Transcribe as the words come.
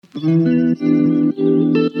Hello,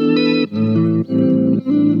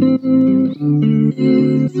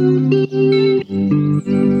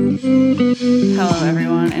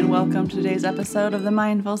 everyone, and welcome to today's episode of the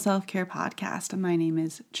Mindful Self-Care Podcast. My name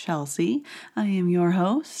is Chelsea. I am your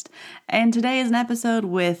host, and today is an episode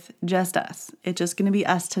with just us. It's just going to be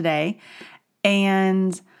us today,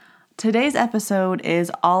 and today's episode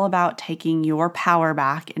is all about taking your power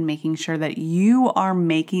back and making sure that you are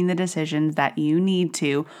making the decisions that you need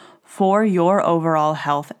to for your overall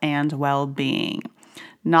health and well-being.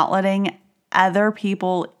 Not letting other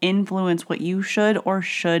people influence what you should or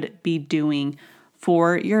should be doing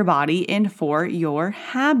for your body and for your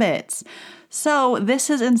habits. So this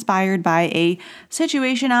is inspired by a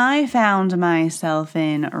situation I found myself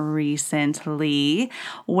in recently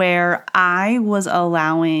where I was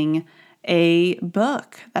allowing a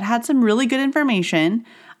book that had some really good information,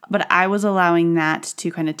 but I was allowing that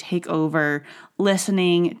to kind of take over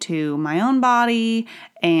listening to my own body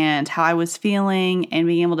and how I was feeling and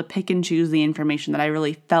being able to pick and choose the information that I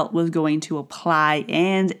really felt was going to apply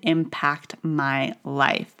and impact my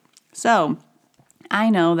life. So I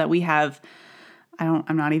know that we have,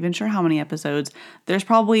 I'm not even sure how many episodes. There's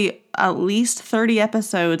probably at least 30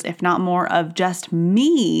 episodes, if not more, of just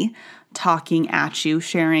me talking at you,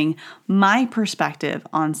 sharing my perspective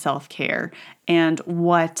on self-care and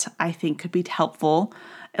what I think could be helpful,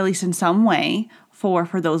 at least in some way, for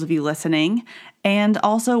those of you listening. And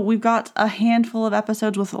also, we've got a handful of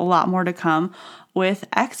episodes with a lot more to come with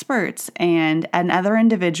experts and other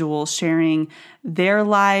individuals sharing their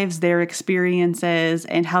lives, their experiences,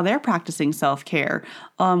 and how they're practicing self-care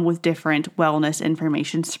with different wellness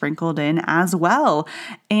information sprinkled in as well.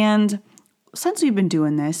 And since we've been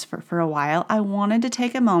doing this for a while, I wanted to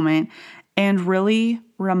take a moment and really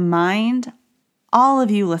remind all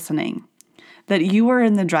of you listening that you are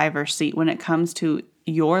in the driver's seat when it comes to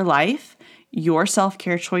your life, your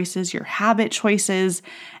self-care choices, your habit choices,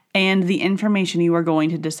 and the information you are going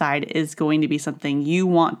to decide is going to be something you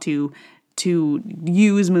want to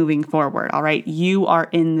use moving forward, all right? You are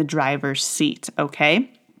in the driver's seat,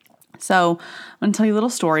 okay? So I'm going to tell you a little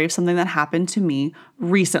story of something that happened to me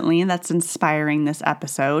recently that's inspiring this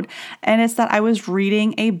episode. And it's that I was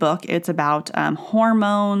reading a book. It's about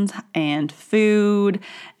hormones and food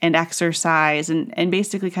and exercise and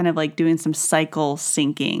basically kind of like doing some cycle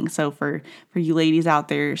syncing. So for you ladies out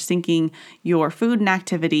there, syncing your food and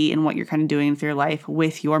activity and what you're kind of doing with your life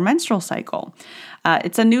with your menstrual cycle.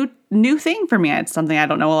 It's a new thing for me. It's something I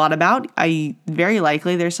don't know a lot about. Very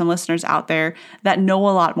likely there's some listeners out there that know a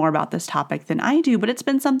lot more about this topic than I do, but it's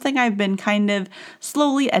been something I've been kind of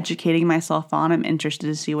slowly educating myself on. I'm interested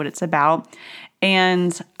to see what it's about.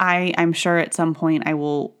 And I'm sure at some point I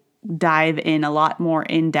will dive in a lot more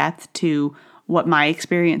in depth to what my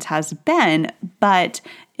experience has been. But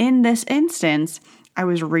in this instance, I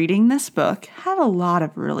was reading this book, had a lot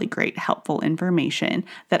of really great helpful information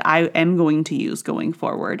that I am going to use going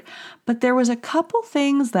forward. But there was a couple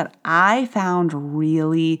things that I found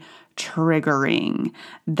really triggering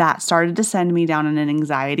that started to send me down in an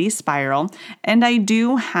anxiety spiral. And I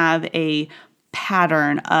do have a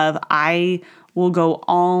pattern of I will go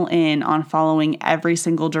all in on following every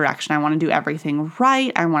single direction. I want to do everything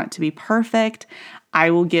right. I want it to be perfect. I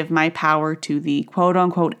will give my power to the quote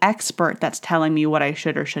unquote expert that's telling me what I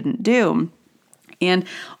should or shouldn't do. And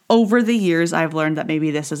over the years, I've learned that maybe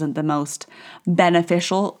this isn't the most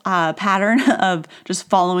beneficial pattern of just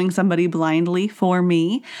following somebody blindly for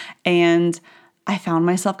me. And I found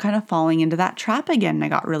myself kind of falling into that trap again. I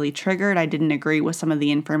got really triggered. I didn't agree with some of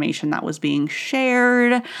the information that was being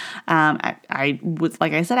shared. I was,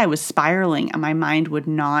 like I said, I was spiraling and my mind would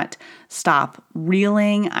not stop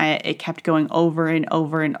reeling. It kept going over and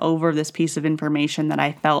over and over this piece of information that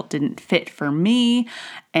I felt didn't fit for me.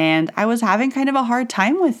 And I was having kind of a hard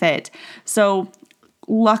time with it. So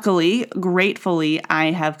luckily, gratefully,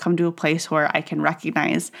 I have come to a place where I can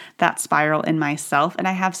recognize that spiral in myself, and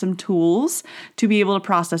I have some tools to be able to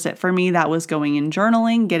process it. For me, that was going in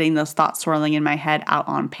journaling, getting those thoughts swirling in my head out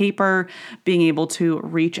on paper, being able to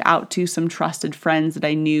reach out to some trusted friends that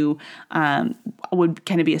I knew would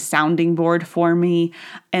kind of be a sounding board for me,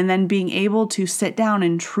 and then being able to sit down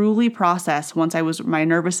and truly process once my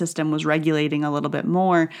nervous system was regulating a little bit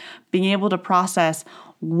more, being able to process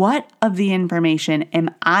what of the information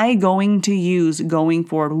am I going to use going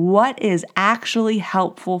forward? What is actually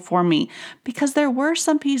helpful for me? Because there were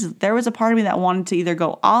some pieces, there was a part of me that wanted to either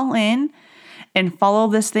go all in and follow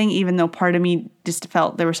this thing, even though part of me just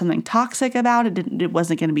felt there was something toxic about it. It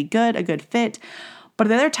wasn't going to be a good fit. But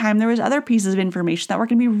at the other time, there was other pieces of information that were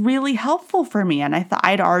going to be really helpful for me. And I thought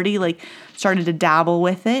I'd already started to dabble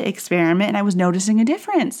with it, experiment, and I was noticing a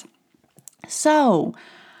difference. So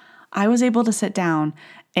I was able to sit down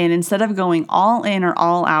and instead of going all in or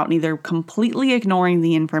all out, and either completely ignoring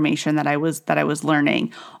the information that I was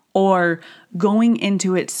learning, or going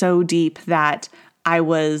into it so deep that I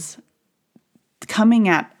was coming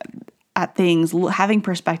at things, having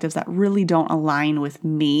perspectives that really don't align with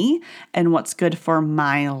me and what's good for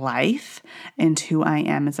my life and who I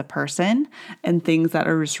am as a person and things that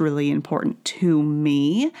are just really important to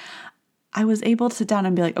me, I was able to sit down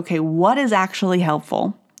and be like, okay, what is actually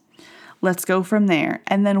helpful? Let's go from there.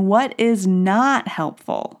 And then what is not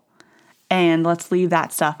helpful? And let's leave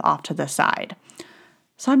that stuff off to the side.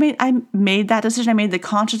 So I made that decision. I made the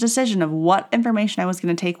conscious decision of what information I was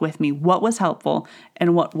going to take with me, what was helpful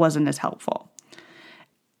and what wasn't as helpful.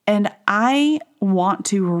 And I want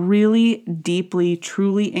to really deeply,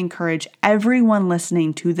 truly encourage everyone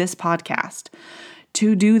listening to this podcast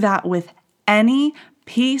to do that with any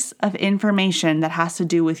piece of information that has to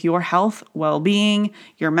do with your health, well-being,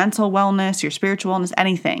 your mental wellness, your spiritual wellness,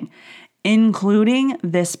 anything, including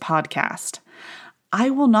this podcast. I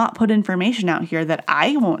will not put information out here that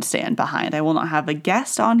I won't stand behind. I will not have a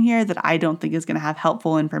guest on here that I don't think is going to have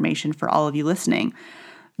helpful information for all of you listening.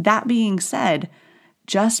 That being said,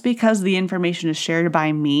 just because the information is shared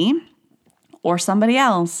by me or somebody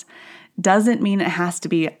else doesn't mean it has to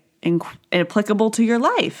be applicable to your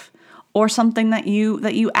life, or something that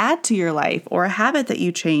you add to your life, or a habit that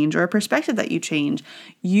you change, or a perspective that you change.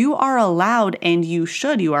 You are allowed, and you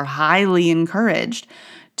are highly encouraged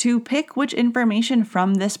to pick which information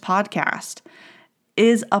from this podcast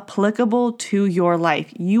is applicable to your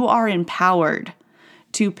life. You are empowered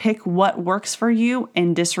to pick what works for you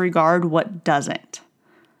and disregard what doesn't.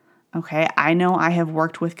 Okay, I know I have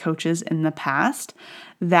worked with coaches in the past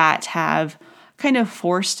that have kind of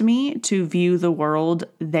forced me to view the world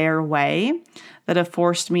their way, that have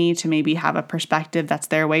forced me to maybe have a perspective that's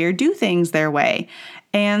their way or do things their way.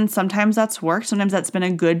 And sometimes that's worked. Sometimes that's been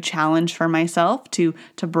a good challenge for myself to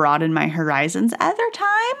broaden my horizons. Other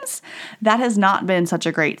times that has not been such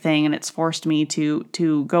a great thing, and it's forced me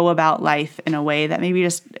to go about life in a way that maybe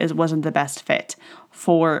just wasn't the best fit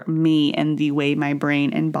for me and the way my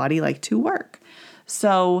brain and body like to work.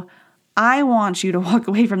 So I want you to walk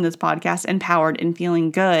away from this podcast empowered and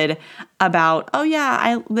feeling good about, oh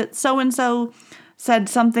yeah, that so-and-so said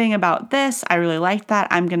something about this. I really like that.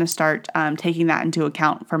 I'm going to start taking that into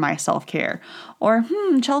account for my self-care. Or,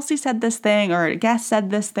 Chelsea said this thing, or a guest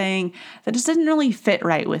said this thing that just didn't really fit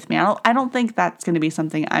right with me. I don't think that's going to be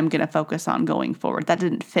something I'm going to focus on going forward. That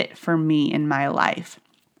didn't fit for me in my life.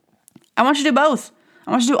 I want you to do both.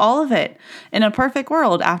 I want you to do all of it. In a perfect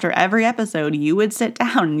world, after every episode, you would sit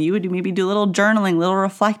down and you would maybe do a little journaling, little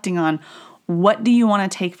reflecting on what do you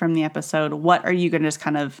want to take from the episode? What are you going to just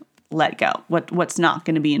kind of let go? What's not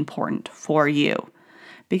going to be important for you?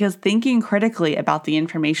 Because thinking critically about the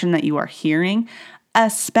information that you are hearing,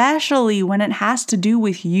 especially when it has to do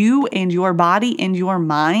with you and your body and your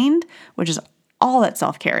mind, which is all that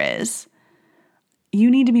self-care is, you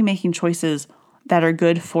need to be making choices that are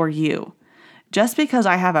good for you. Just because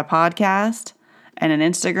I have a podcast and an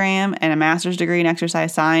Instagram and a master's degree in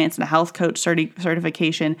exercise science and a health coach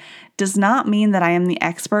certification does not mean that I am the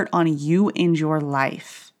expert on you and your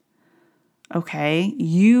life. Okay?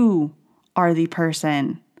 You are the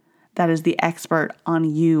person that is the expert on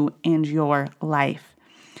you and your life.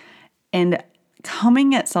 And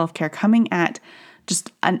coming at self-care, coming at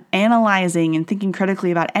just analyzing and thinking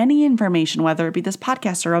critically about any information, whether it be this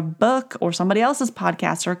podcast or a book or somebody else's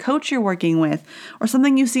podcast or a coach you're working with or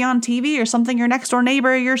something you see on TV or something your next door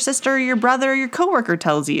neighbor, your sister, your brother, your coworker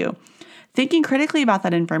tells you. Thinking critically about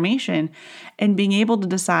that information and being able to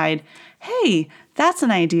decide, hey, that's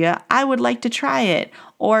an idea. I would like to try it.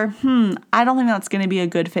 Or, I don't think that's going to be a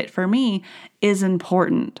good fit for me is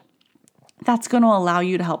important. That's going to allow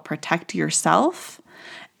you to help protect yourself.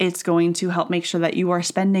 It's going to help make sure that you are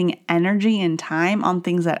spending energy and time on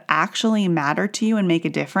things that actually matter to you and make a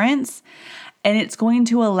difference. And it's going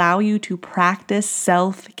to allow you to practice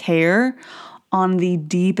self-care on the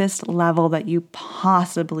deepest level that you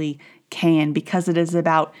possibly can, because it is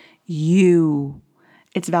about you.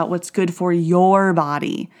 It's about what's good for your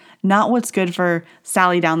body, not what's good for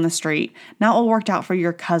Sally down the street, not what worked out for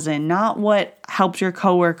your cousin, not what helped your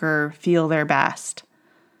coworker feel their best,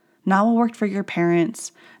 not what worked for your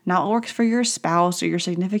parents, not what works for your spouse or your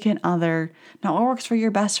significant other, not what works for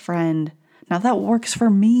your best friend, not that works for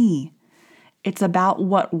me. It's about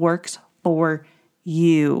what works for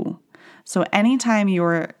you. So anytime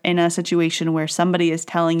you're in a situation where somebody is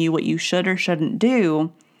telling you what you should or shouldn't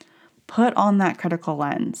do, put on that critical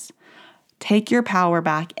lens. Take your power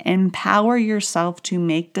back. Empower yourself to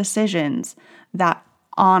make decisions that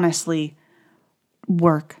honestly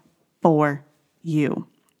work for you.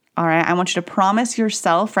 All right. I want you to promise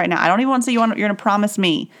yourself right now. I don't even want to say you're going to promise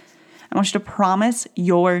me. I want you to promise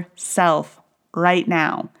yourself right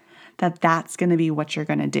now that that's going to be what you're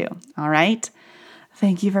going to do. All right.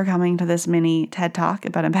 Thank you for coming to this mini TED Talk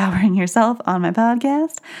about empowering yourself on my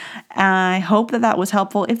podcast. I hope that was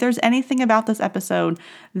helpful. If there's anything about this episode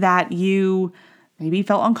that you maybe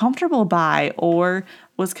felt uncomfortable by or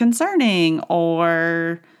was concerning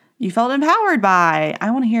or you felt empowered by, I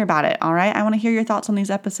want to hear about it, all right? I want to hear your thoughts on these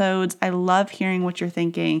episodes. I love hearing what you're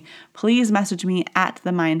thinking. Please message me at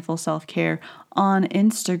The Mindful Self-Care on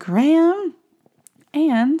Instagram.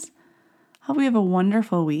 And hope you have a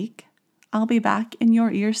wonderful week. I'll be back in your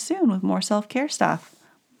ears soon with more self-care stuff.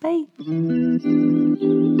 Bye.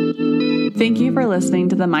 Thank you for listening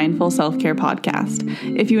to the Mindful Self-Care Podcast.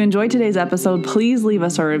 If you enjoyed today's episode, please leave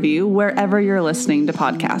us a review wherever you're listening to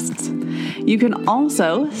podcasts. You can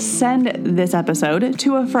also send this episode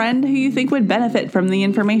to a friend who you think would benefit from the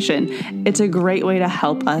information. It's a great way to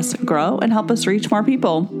help us grow and help us reach more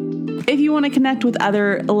people. If you want to connect with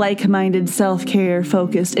other like-minded self-care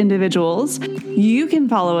focused individuals, you can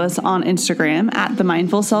follow us on Instagram at The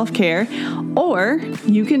Mindful Self-Care, or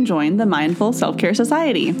you can join the Mindful Self-Care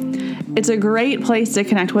Society. It's a great place to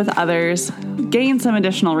connect with others, gain some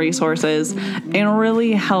additional resources, and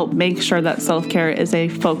really help make sure that self-care is a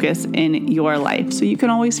focus in your life so you can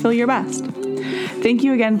always feel your best. Thank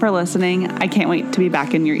you again for listening. I can't wait to be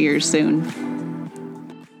back in your ears soon.